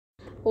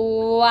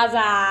What's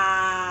up?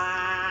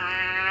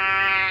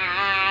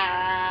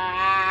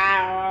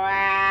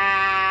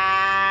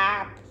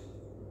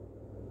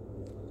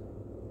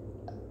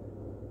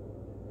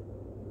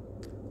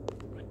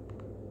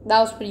 That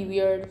was pretty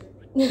weird.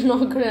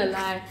 Not gonna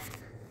lie.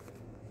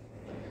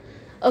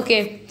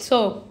 Okay,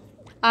 so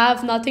I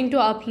have nothing to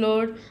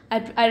upload.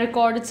 I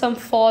recorded some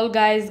Fall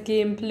Guys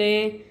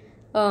gameplay.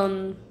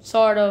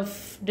 Sort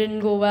of didn't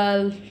go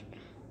well.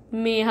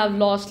 May have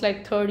lost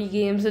like 30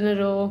 games in a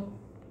row.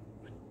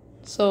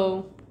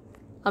 So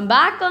I'm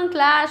back on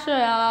Clash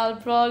Royale.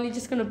 Probably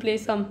just gonna play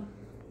some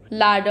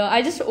ladder.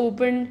 I just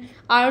opened.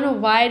 I don't know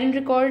why I didn't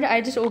record it.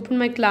 I just opened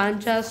my clan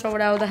chest or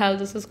whatever the hell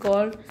this is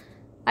called.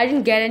 I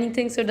didn't get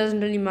anything, so it doesn't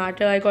really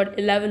matter. I got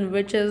 11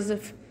 witches.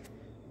 If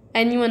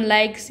anyone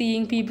likes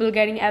seeing people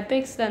getting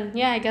epics, then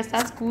yeah, I guess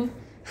that's cool.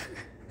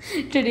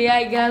 Today,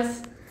 I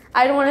guess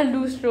I don't want to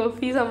lose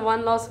trophies. I'm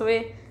one loss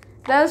away.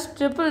 There's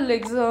triple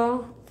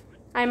elixir.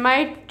 I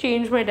might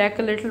change my deck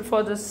a little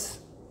for this.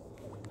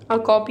 I'll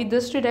copy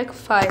this to deck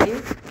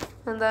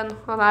 5 and then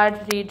I'll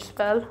add rage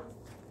spell.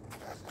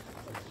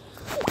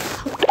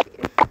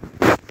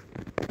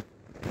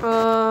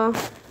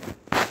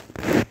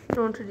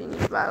 Don't really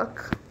need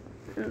bulk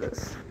in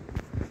this.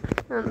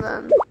 And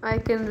then I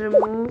can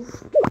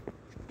remove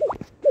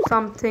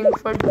something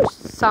for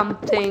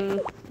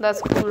something.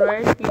 That's cool,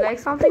 right? You like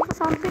something for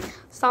something?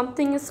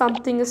 Something is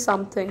something is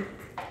something.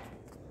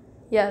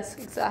 Yes,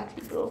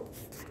 exactly, bro.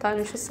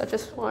 Tanish is such a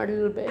smart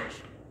little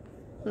bitch.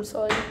 I'm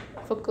sorry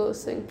for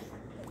cursing.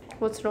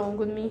 What's wrong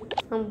with me?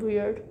 I'm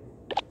weird.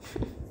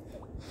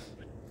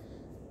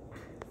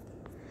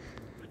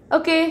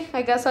 Okay,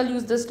 I guess I'll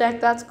use this deck.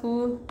 That's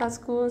cool. That's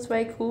cool. It's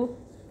very cool.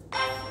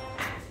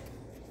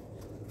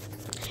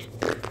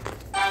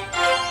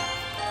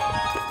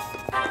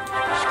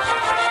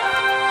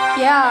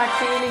 Yeah,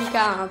 training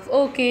camp.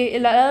 Okay,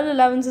 level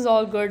 11s is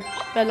all good.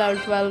 Well,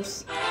 level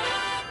 12s.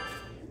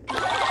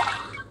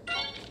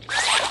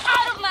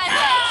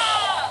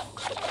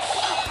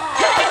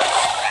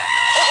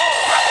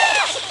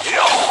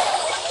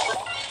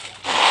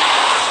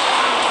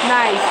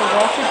 Nice, the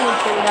rocket will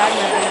kill that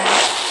level.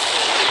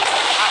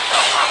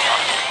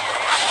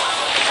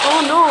 Oh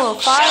no,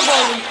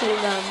 fireball will kill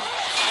them.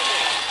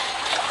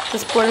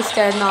 Just put a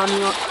skeleton army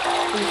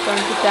in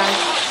front to tank.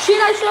 Shit,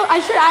 I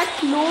should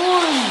act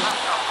clone.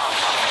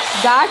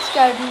 That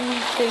skeleton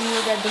thing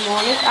will get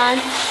demolished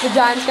and the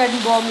giant skeleton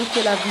bomb will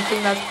kill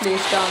everything that's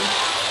placed down.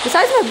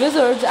 Besides my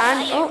wizards and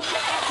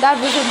that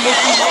wizard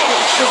literally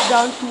took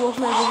down 2 of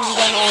my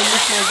wizards and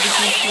almost my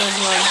execution and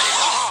one.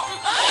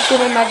 Okay,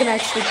 my Mega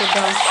Knight took it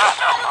down.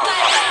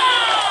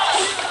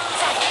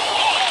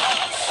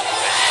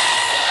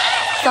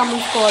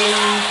 Someone's calling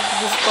me.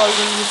 Just called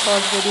in the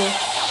short video.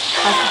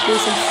 I have to play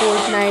some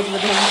Fortnite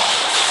with him.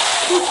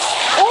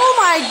 Oh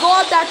my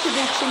god, that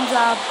prediction's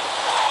up.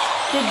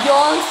 Did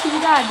y'all see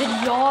that? Did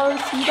y'all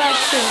see that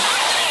shit?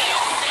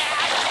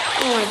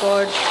 Oh my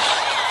god.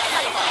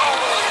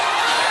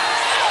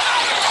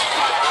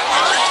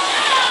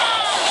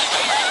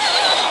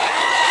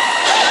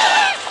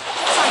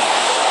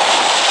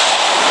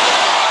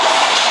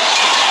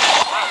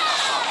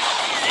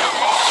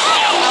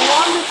 I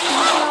want to see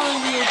on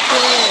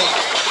YouTube.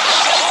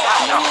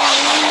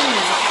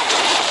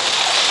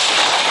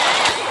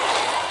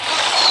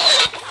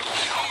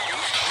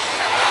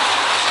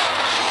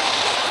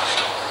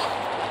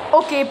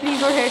 Okay, please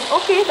don't hit.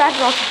 Okay, that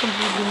rocket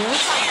completely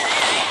missed.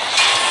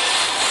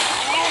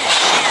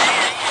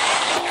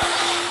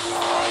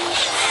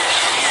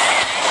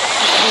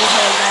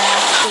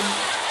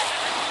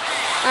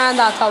 And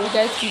that's how we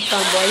get 3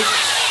 down, boys.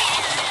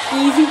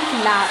 Easy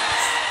claps.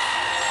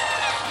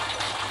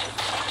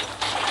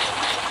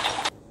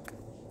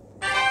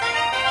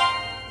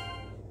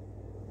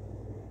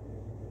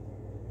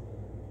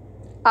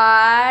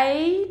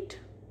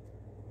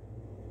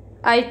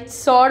 I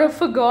sort of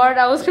forgot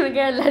I was gonna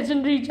get a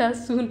legendary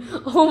chest soon.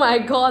 Oh my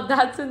god,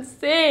 that's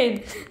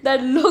insane.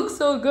 That looks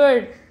so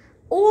good.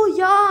 Oh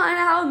yeah, and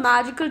I have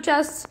magical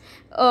chests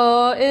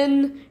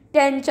in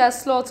 10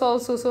 chest slots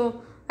also.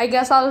 So I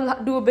guess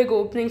I'll do a big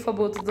opening for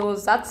both of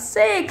those. That's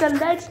sick. A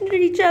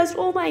legendary chest.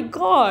 Oh my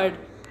god.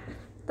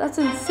 That's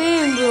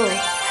insane, bro.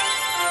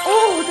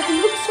 Oh, that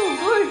looks so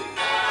good.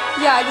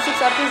 Yeah, I just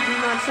accepted his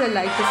match. I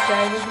like this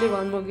guy. We'll play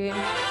one more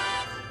game.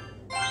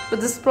 But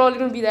this is probably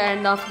gonna be the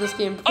end after this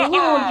game. Oh,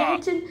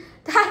 legend!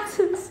 That's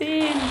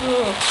insane,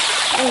 bro.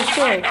 Oh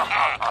shit!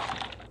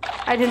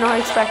 I did not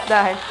expect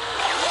that.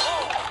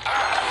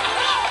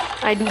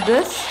 I do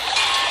this,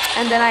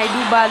 and then I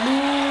do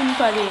balloon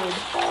parade.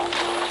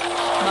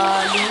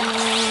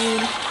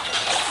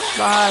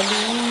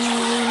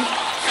 Balloon,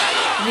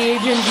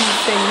 rage and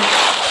beating.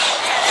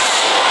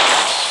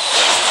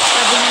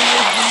 I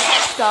believe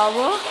this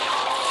tower.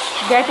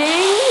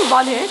 Getting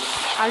 1 hit.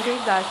 I'll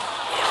take that.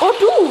 Oh,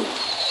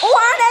 2.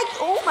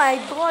 Oh my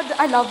god,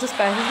 I love this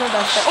guy. He's my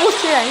best guy. Oh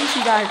shit, I didn't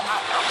see that.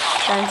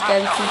 Thanks,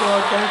 guys. See you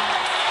out there.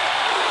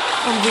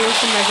 I'm real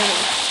for Mega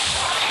Knight.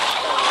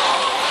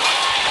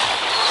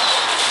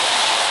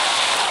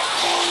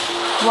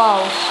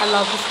 Wow, I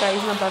love this guy.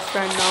 He's my best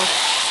friend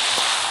now.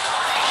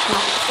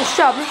 Oh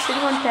shit, I've been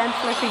sitting on 10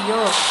 for like a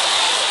year.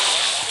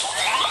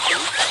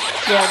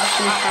 Yeah, just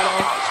finish that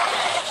off.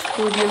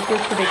 Real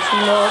quick prediction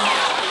log.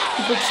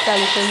 He put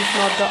skeletons,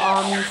 not the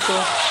army, so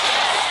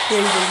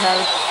really didn't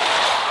help.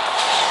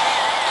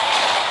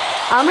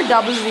 I'm a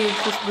double rage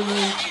this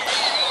balloon.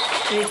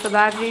 Wait for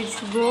that rage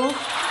to go.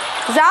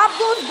 Zap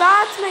those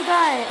bats, my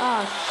guy!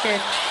 Oh shit.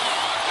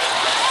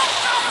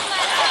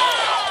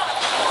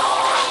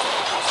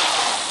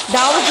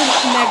 That was a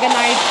Mega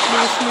Knight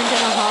placement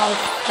and a half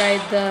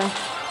right there.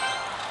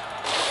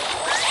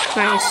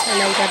 Nice, I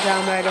like that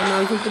jam right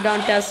now. You can put down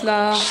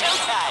Tesla.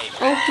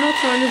 Oh, no,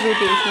 it's not his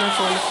rotation, that's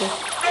wonderful.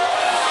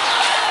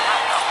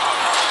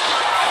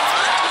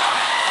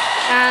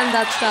 And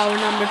that's tower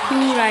number 2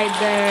 right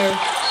there.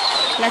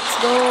 Let's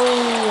go.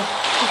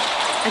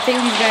 I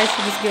think these guys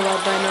should just give up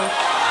by now.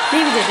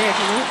 Maybe they did,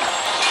 you know?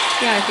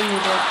 Yeah, I think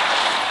they did.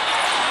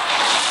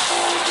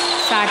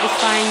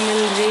 Satisfying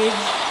little rage.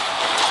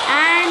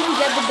 And we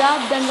get the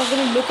dub, then we're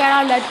going to look at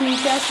our legendary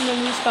chest and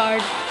then we'll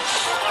start.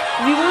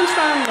 We won't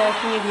start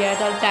unlocking it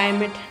yet, I'll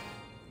time it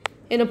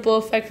in a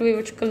perfect way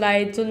which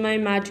collides with my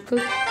magical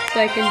so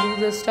I can do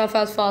this stuff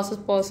as fast as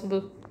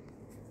possible.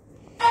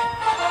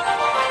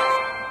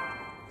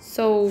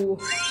 So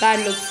that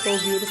looks so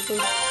beautiful.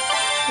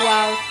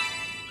 Wow.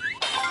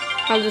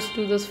 I'll just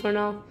do this for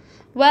now.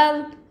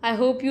 Well, I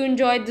hope you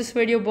enjoyed this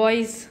video,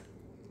 boys.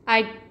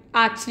 I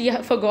actually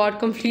forgot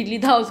completely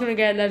that I was gonna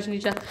get legendary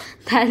chest.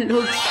 That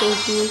looks so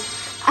cool.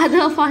 And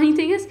the funny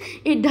thing is,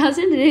 it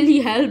doesn't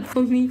really help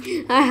for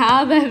me. I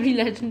have every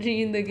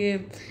legendary in the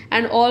game.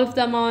 And all of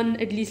them on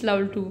at least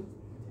level 2.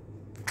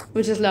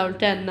 Which is level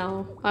 10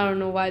 now. I don't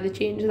know why they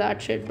changed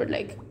that shit, but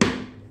like,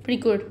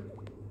 pretty good.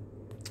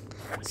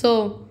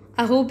 So,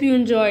 I hope you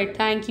enjoyed.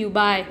 Thank you.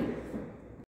 Bye.